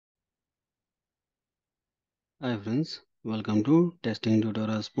Hi friends, welcome to Testing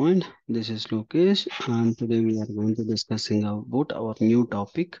Tutorials Point. This is Lokesh, and today we are going to discussing about our new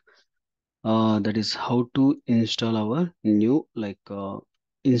topic. That is how to install our new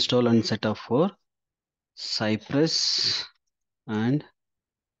install and setup for Cypress and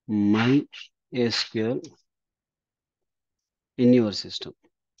MySql in your system.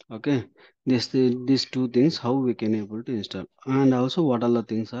 Okay, these two things how we can able to install, and also what all the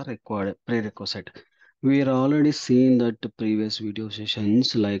things are required prerequisite. We are already seen that the previous video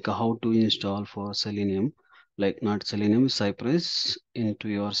sessions like how to install for Selenium, like not Selenium, Cypress into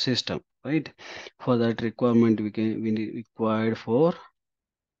your system, right? For that requirement we need required for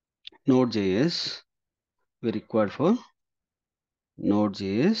Node.js, we required for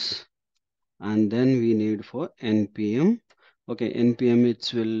Node.js, and then we need for npm. Okay, npm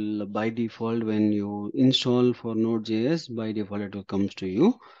it will by default when you install for node.js, by default it will comes to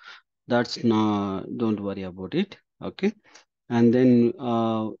you. That's not, don't worry about it. Okay, and then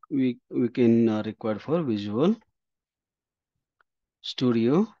we can require for visual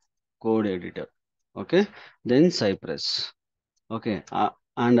studio code editor. Okay, then cypress. Okay,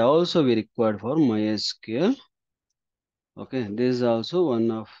 and also we required for mysql. Okay, this is also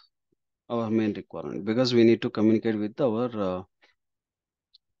one of our main requirement because we need to communicate with our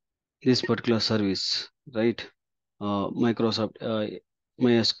this particular service, right? Microsoft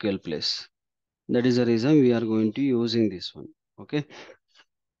MySQL place. That is the reason we are going to using this one. Okay.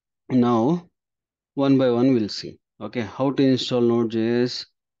 Now, one by one, we'll see. Okay, how to install Node.js.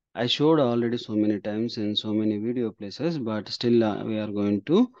 I showed already so many times in so many video places, but still we are going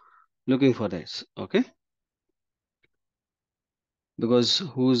to looking for this. Okay, because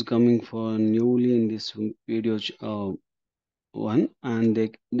who's coming for newly in this video one, and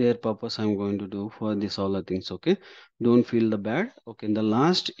their purpose I'm going to do for this all the things. Okay, don't feel the bad. Okay, in the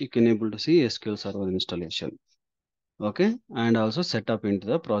last you can able to see SQL Server installation. Okay, and also set up into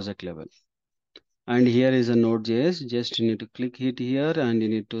the project level. And here is a Node.js. Just you need to click it here, and you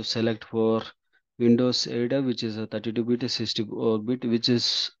need to select for Windows 8, which is a 32-bit, 64-bit, which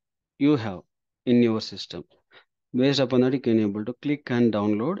is you have in your system. Based upon that, you can able to click and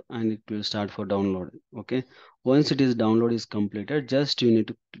download, and it will start for download. Okay, once it is download is completed, just you need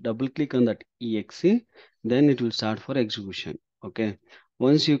to double click on that exe, then it will start for execution. Okay,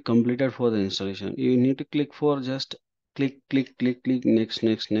 once you completed for the installation, you need to click for just click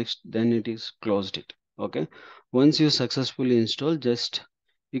next, then it is closed it. Okay, once you successfully install, just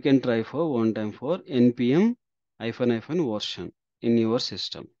you can try for one time for npm hyphen version in your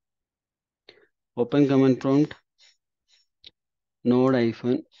system. Open command prompt node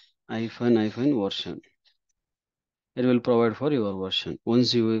hyphen version. It will provide for your version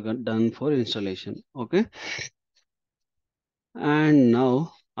once you got done for installation. Okay, and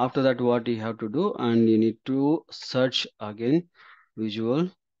now after that what you have to do, and you need to search again visual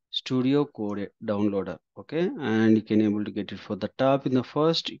studio code downloader. Okay, and you can able to get it for the top in the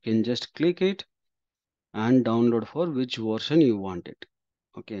first, you can just click it and download for which version you want it.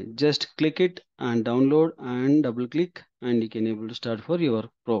 Okay, just click it and download and double click, and you can able to start for your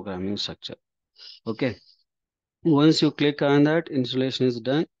programming structure. Okay, once you click on that, installation is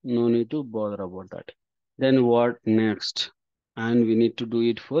done. No need to bother about that. Then what next? And we need to do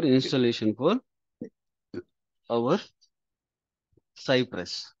it for installation for our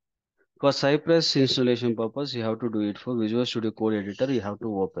Cypress. For Cypress installation purpose, you have to do it for Visual Studio Code Editor. You have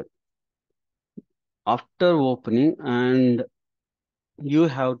to open. After opening, and you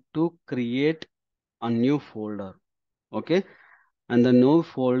have to create a new folder. Okay, and the new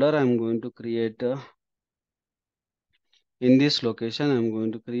folder I'm going to create in this location. I'm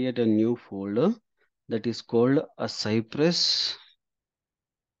going to create a new folder that is called a Cypress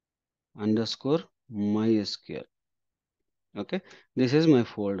underscore MySql. Okay, this is my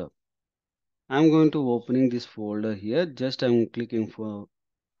folder. I'm going to opening this folder here. Just I'm clicking for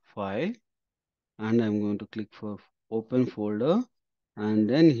file, and I'm going to click for open folder, and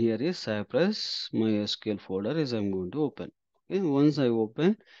then here is Cypress MySql folder is I'm going to open. Okay, once I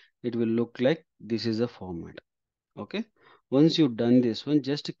open, it will look like this is a format. Okay, once you've done this one,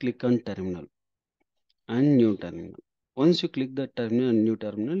 just click on terminal and new terminal. Once you click the terminal and new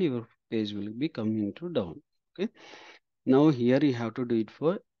terminal, your page will be coming to down. Okay, now here you have to do it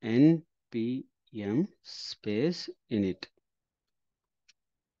for npm space init.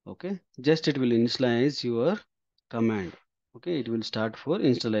 Okay, just it will initialize your command. Okay, it will start for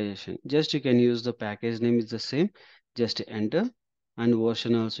installation. Just you can use the package name is the same. Just enter, and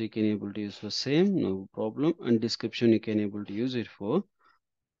version also you can able to use for same, no problem. And description you can able to use it for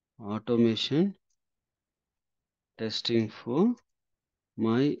automation testing for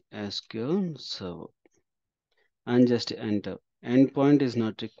MySQL server. and just enter. Endpoint is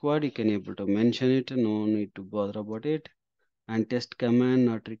not required. You can able to mention it. No need to bother about it. And test command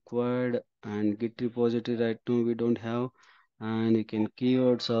not required. And git repository right now we don't have. And you can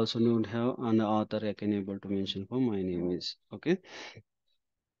keywords also don't have. And the author I can able to mention for my name is okay.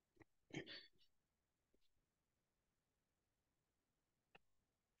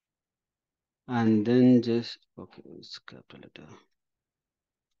 And then just okay, it's capital letter.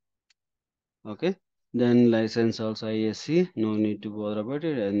 Okay, then license also ISC, no need to bother about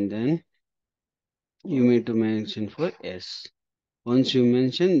it. And then you need to mention for S. Once you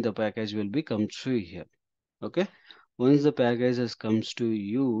mention, the package will be come through here. Okay, once the package has comes to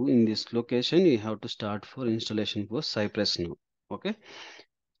you in this location, you have to start for installation for Cypress now. Okay,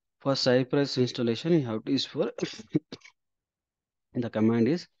 for Cypress installation you have to use for the command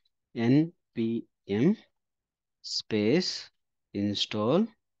is npm space install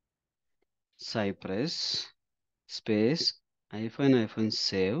Cypress space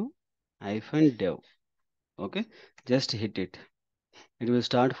save dev. Okay, just hit it. It will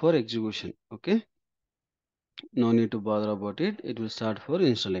start for execution. Okay, no need to bother about it. It will start for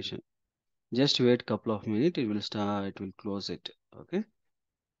installation. Just wait couple of minutes. It will start. It will close it. Okay.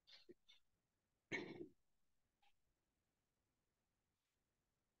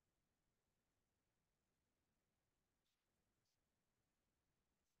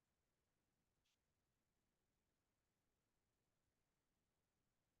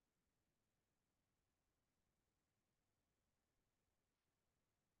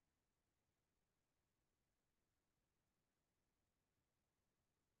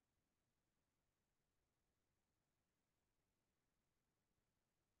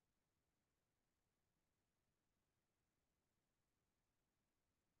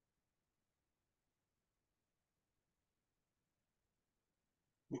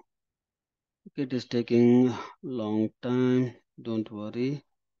 It is taking long time. Don't worry.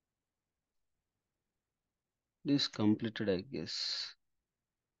 This completed, I guess.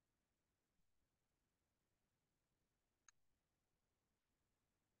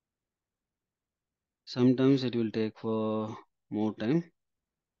 Sometimes it will take for more time,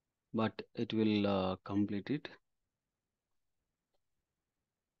 but it will complete it.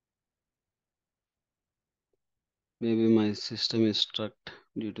 Maybe my system is stuck.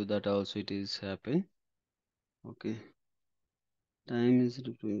 Due to that, also it is happen. Okay. Time is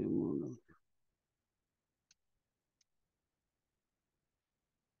more.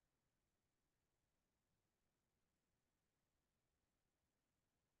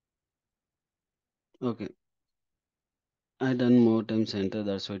 Okay. I done more time center.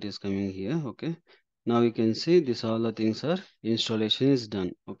 That's why it is coming here. Okay. Now you can see this all the things are installation is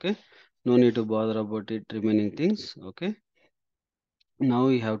done. Okay. No need to bother about it remaining things. Okay. Now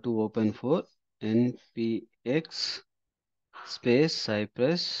we have to open for npx space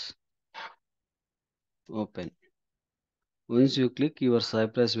Cypress open. Once you click, your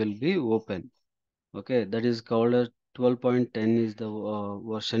Cypress will be open. Okay, that is called as 12.10 is the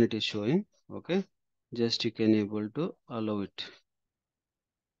version it is showing. Okay, just you can able to allow it.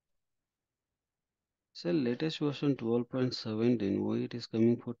 So latest version 12.17. Why it is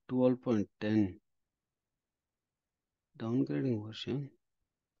coming for 12.10? Downgrading version.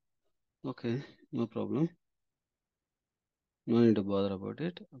 Okay, no problem. No need to bother about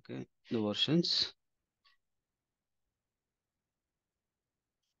it. Okay, the versions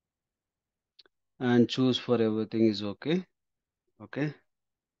and choose for everything is okay. Okay,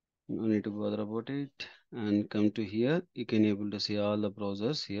 no need to bother about it. And come to here, you can able to see all the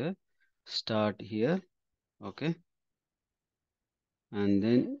browsers here. Start here. Okay, and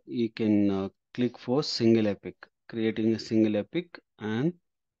then you can click for single epic, creating a single epic and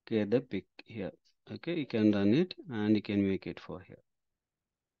create the pic here. Okay, you can run it and you can make it for here.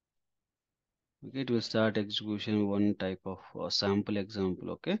 Okay, it will start execution one type of sample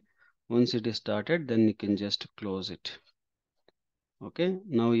example. Okay, once it is started, then you can just close it. Okay,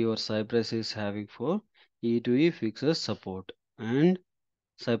 now your Cypress is having for E2E fixes support and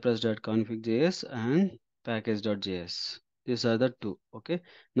cypress.config.js and package.js. These are the two. Okay,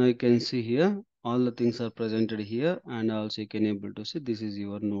 now you can see here all the things are presented here, and also you can able to see this is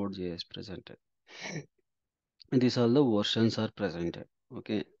your node.js presented, and these all the versions are presented.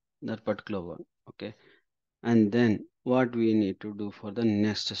 Okay, that particular one. Okay, and then what we need to do for the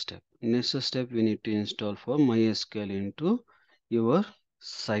next step? Next step we need to install for MySQL into your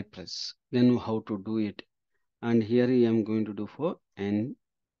Cypress. Then how to do it? And here I am going to do for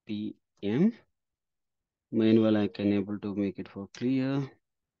npm manual. I can able to make it for clear,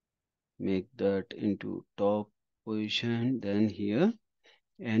 make that into top position. Then here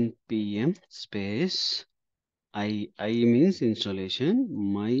npm space I means installation,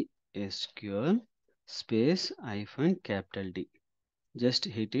 MySQL space hyphen capital D. Just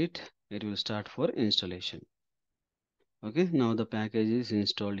hit it, it will start for installation. Okay, now the package is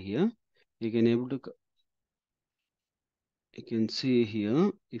installed here. You can able to you can see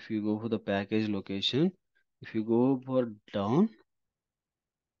here, if you go for the package location, if you go for down,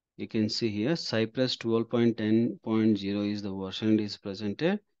 you can see here Cypress 12.10.0 is the version it is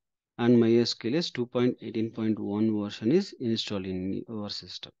presented, and MySQL is 2.18.1 version is installed in our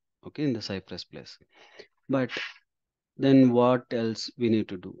system. Okay, in the Cypress place. But then what else we need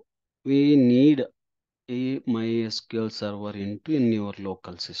to do? We need a MySQL server in your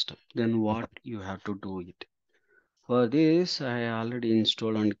local system. Then what you have to do it? For this, I already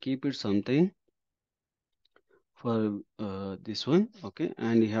installed and keep it something for this one. Okay,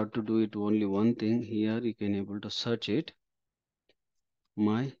 and you have to do it only one thing. Here you can able to search it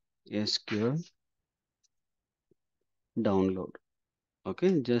MySQL download.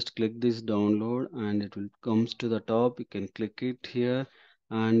 Okay, just click this download and it will comes to the top. You can click it here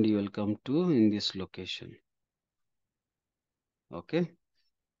and you will come to in this location. Okay,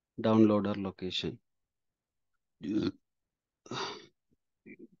 downloader location.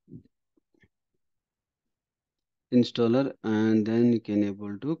 Installer, and then you can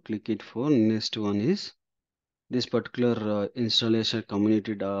able to click it for next one is this particular installation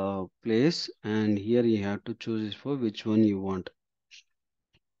community place, and here you have to choose for which one you want.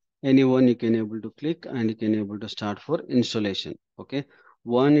 Anyone you can able to click and you can able to start for installation. Okay,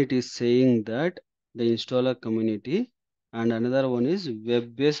 one it is saying that the installer community, and another one is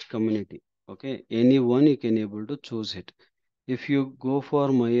web based community. Okay, any one you can able to choose it. If you go for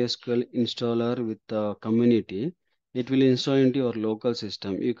MySQL installer with the community, it will install into your local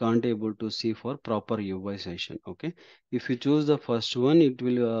system. You can't able to see for proper UI session. Okay, if you choose the first one, it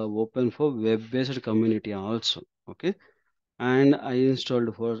will open for web based community also. Okay, and I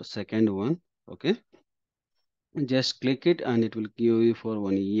installed for second one. Okay, just click it and it will give you for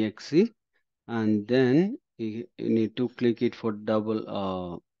one exe, and then you need to click it for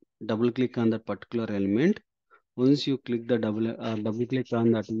double click on that particular element. Once you click the double click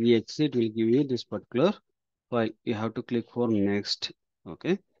on that exe, it will give you this particular file. You have to click for next.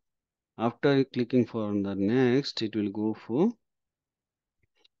 Okay, after clicking for the next, it will go for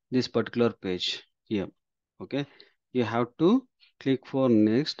this particular page here. Okay, you have to click for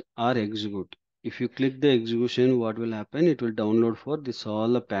next or execute. If you click the execution, what will happen? It will download for this all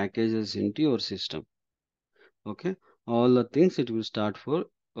the packages into your system. Okay, all the things it will start for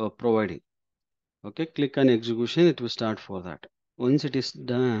providing. Okay, click on execution, it will start for that. Once it is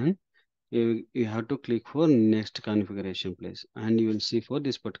done, you have to click for next configuration place, and you will see for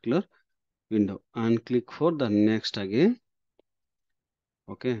this particular window, and click for the next again.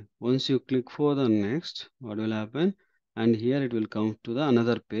 Okay, once you click for the next, what will happen? And here it will come to the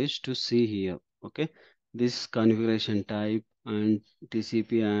another page to see here. Okay, this configuration type and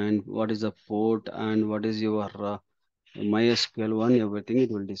TCP and what is the port and what is your MySQL one, everything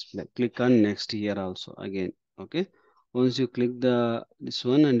it will display. Click on next here also again. Okay, once you click the this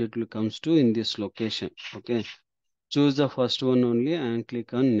one, and it will comes to in this location. Okay, choose the first one only and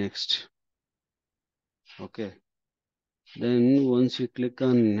click on next. Okay, then once you click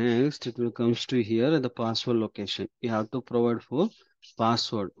on next, it will comes to here the password location. You have to provide for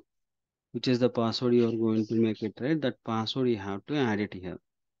password, which is the password you are going to make it, right? That password you have to add it here.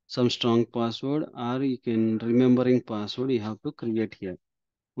 Some strong password, or you can remembering password you have to create here.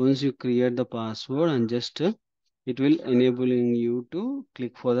 Once you create the password, and just it will enabling you to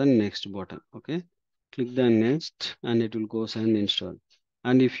click for the next button. Okay, click the next and it will go and install.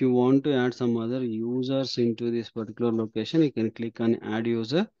 And if you want to add some other users into this particular location, you can click on add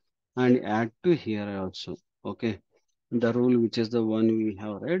user and add to here also. Okay, the rule which is the one we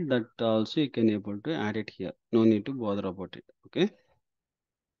have read, that also you can able to add it here. No need to bother about it. Okay,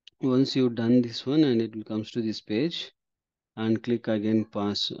 once you've done this one, and it will comes to this page, and click again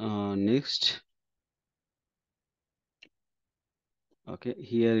pass next. Okay,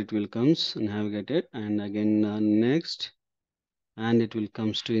 here it will comes navigated, and again next, and it will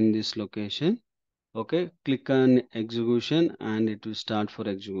comes to in this location. Okay, click on execution and it will start for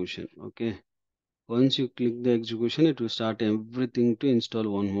execution. Okay, once you click the execution, it will start everything to install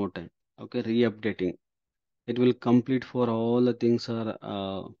one more time. Okay, re-updating, it will complete for all the things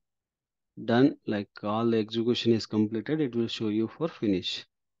are done, like all the execution is completed, it will show you for finish.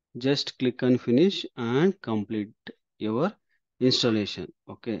 Just click on finish and complete your installation.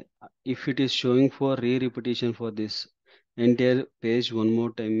 Okay, if it is showing for re-repetition for this entire page one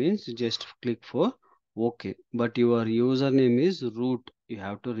more time, means just click for OK, but your username is root, you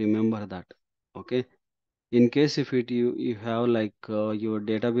have to remember that. Okay, In case if you have like your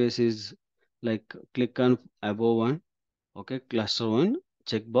database is like click on above one, okay, cluster one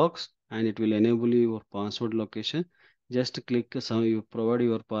checkbox, and it will enable your password location. Just click some, you provide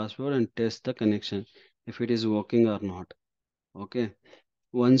your password and test the connection if it is working or not. Okay,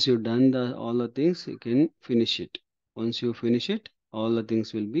 once you done the all the things, you can finish it. Once you finish it, all the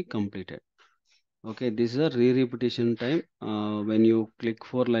things will be completed. Okay, this is a re-repetition time. When you click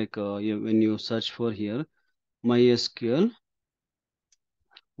for like when you search for here MySQL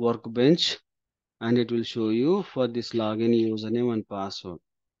workbench, and it will show you for this login username and password.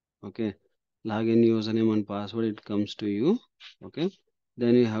 Okay, login username and password, it comes to you. Okay,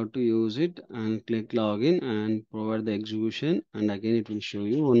 then you have to use it and click login and provide the execution, and again it will show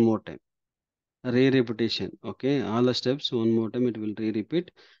you one more time re-repetition. Okay, all the steps one more time it will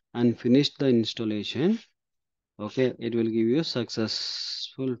re-repeat and finish the installation. Okay, it will give you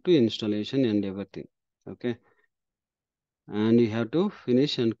successful to installation and everything. Okay, and you have to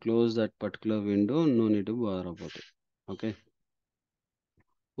finish and close that particular window, no need to bother about it. Okay,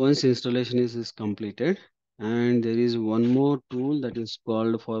 once installation is completed, and there is one more tool that is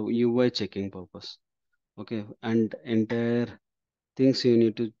called for UI checking purpose. Okay, and entire things you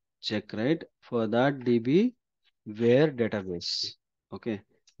need to check, right? For that DB where database. Okay,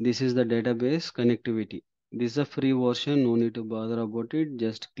 this is the database connectivity. This is a free version, no need to bother about it.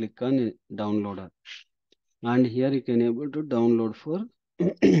 Just click on downloader, and here you can able to download for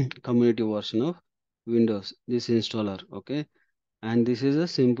community version of Windows, this installer. Okay, and this is a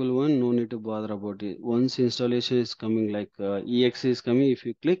simple one, no need to bother about it. Once installation is coming, like exe is coming, if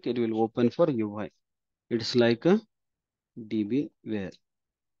you click it will open for UI. It's like a DB where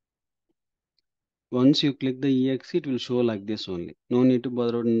once you click the exe it will show like this only, no need to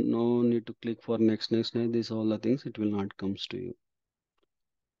bother, no need to click for next, this all the things, it will not comes to you.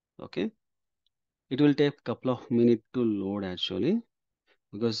 Okay, it will take couple of minutes to load actually,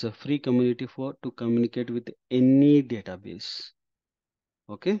 because the free community for to communicate with any database.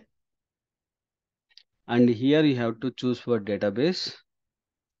 Okay, and here you have to choose for database,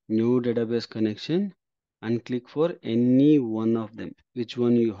 new database connection, and click for any one of them, which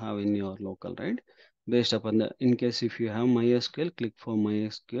one you have in your local, right? Based upon the, in case if you have MySQL, click for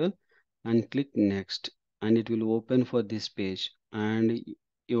MySQL and click next, and it will open for this page. And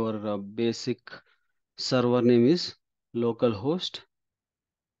your basic server name is localhost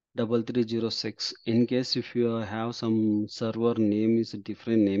 3306. In case if you have some server name is a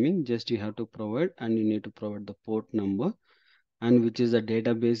different naming, just you have to provide, and you need to provide the port number and which is the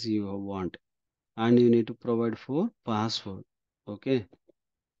database you want, and you need to provide for password. Okay,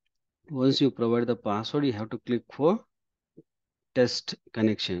 once you provide the password you have to click for test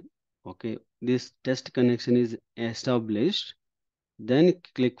connection. Okay, this test connection is established, then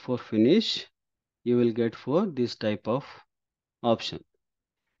click for finish. You will get for this type of option.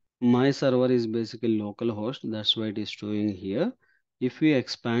 My server is basically local host, that's why it is showing here. If we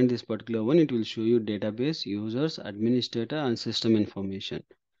expand this particular one, it will show you database, users, administrator, and system information.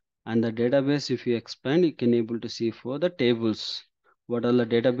 And the database, if you expand, you can able to see for the tables what all the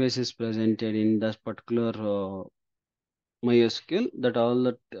database is presented in that particular MySQL, that all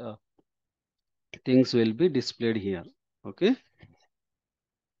the things will be displayed here. Okay,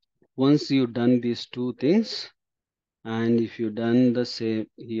 once you done these two things, and if you done the same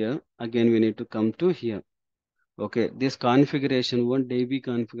here, again we need to come to here. Okay, this configuration one, DB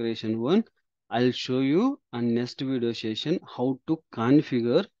configuration one, I'll show you on next video session how to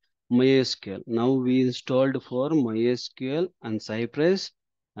configure MySQL. Now we installed for MySQL and Cypress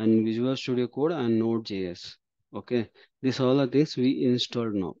and Visual Studio Code and Node.js. Okay, these all the things we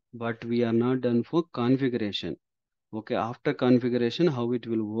installed now, but we are not done for configuration. Okay, after configuration, how it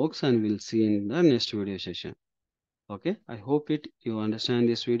will works, and we'll see in the next video session. Okay, I hope it you understand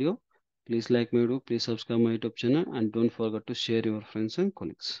this video. Please like my video, please subscribe my YouTube channel, and don't forget to share your friends and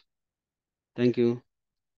colleagues. Thank you.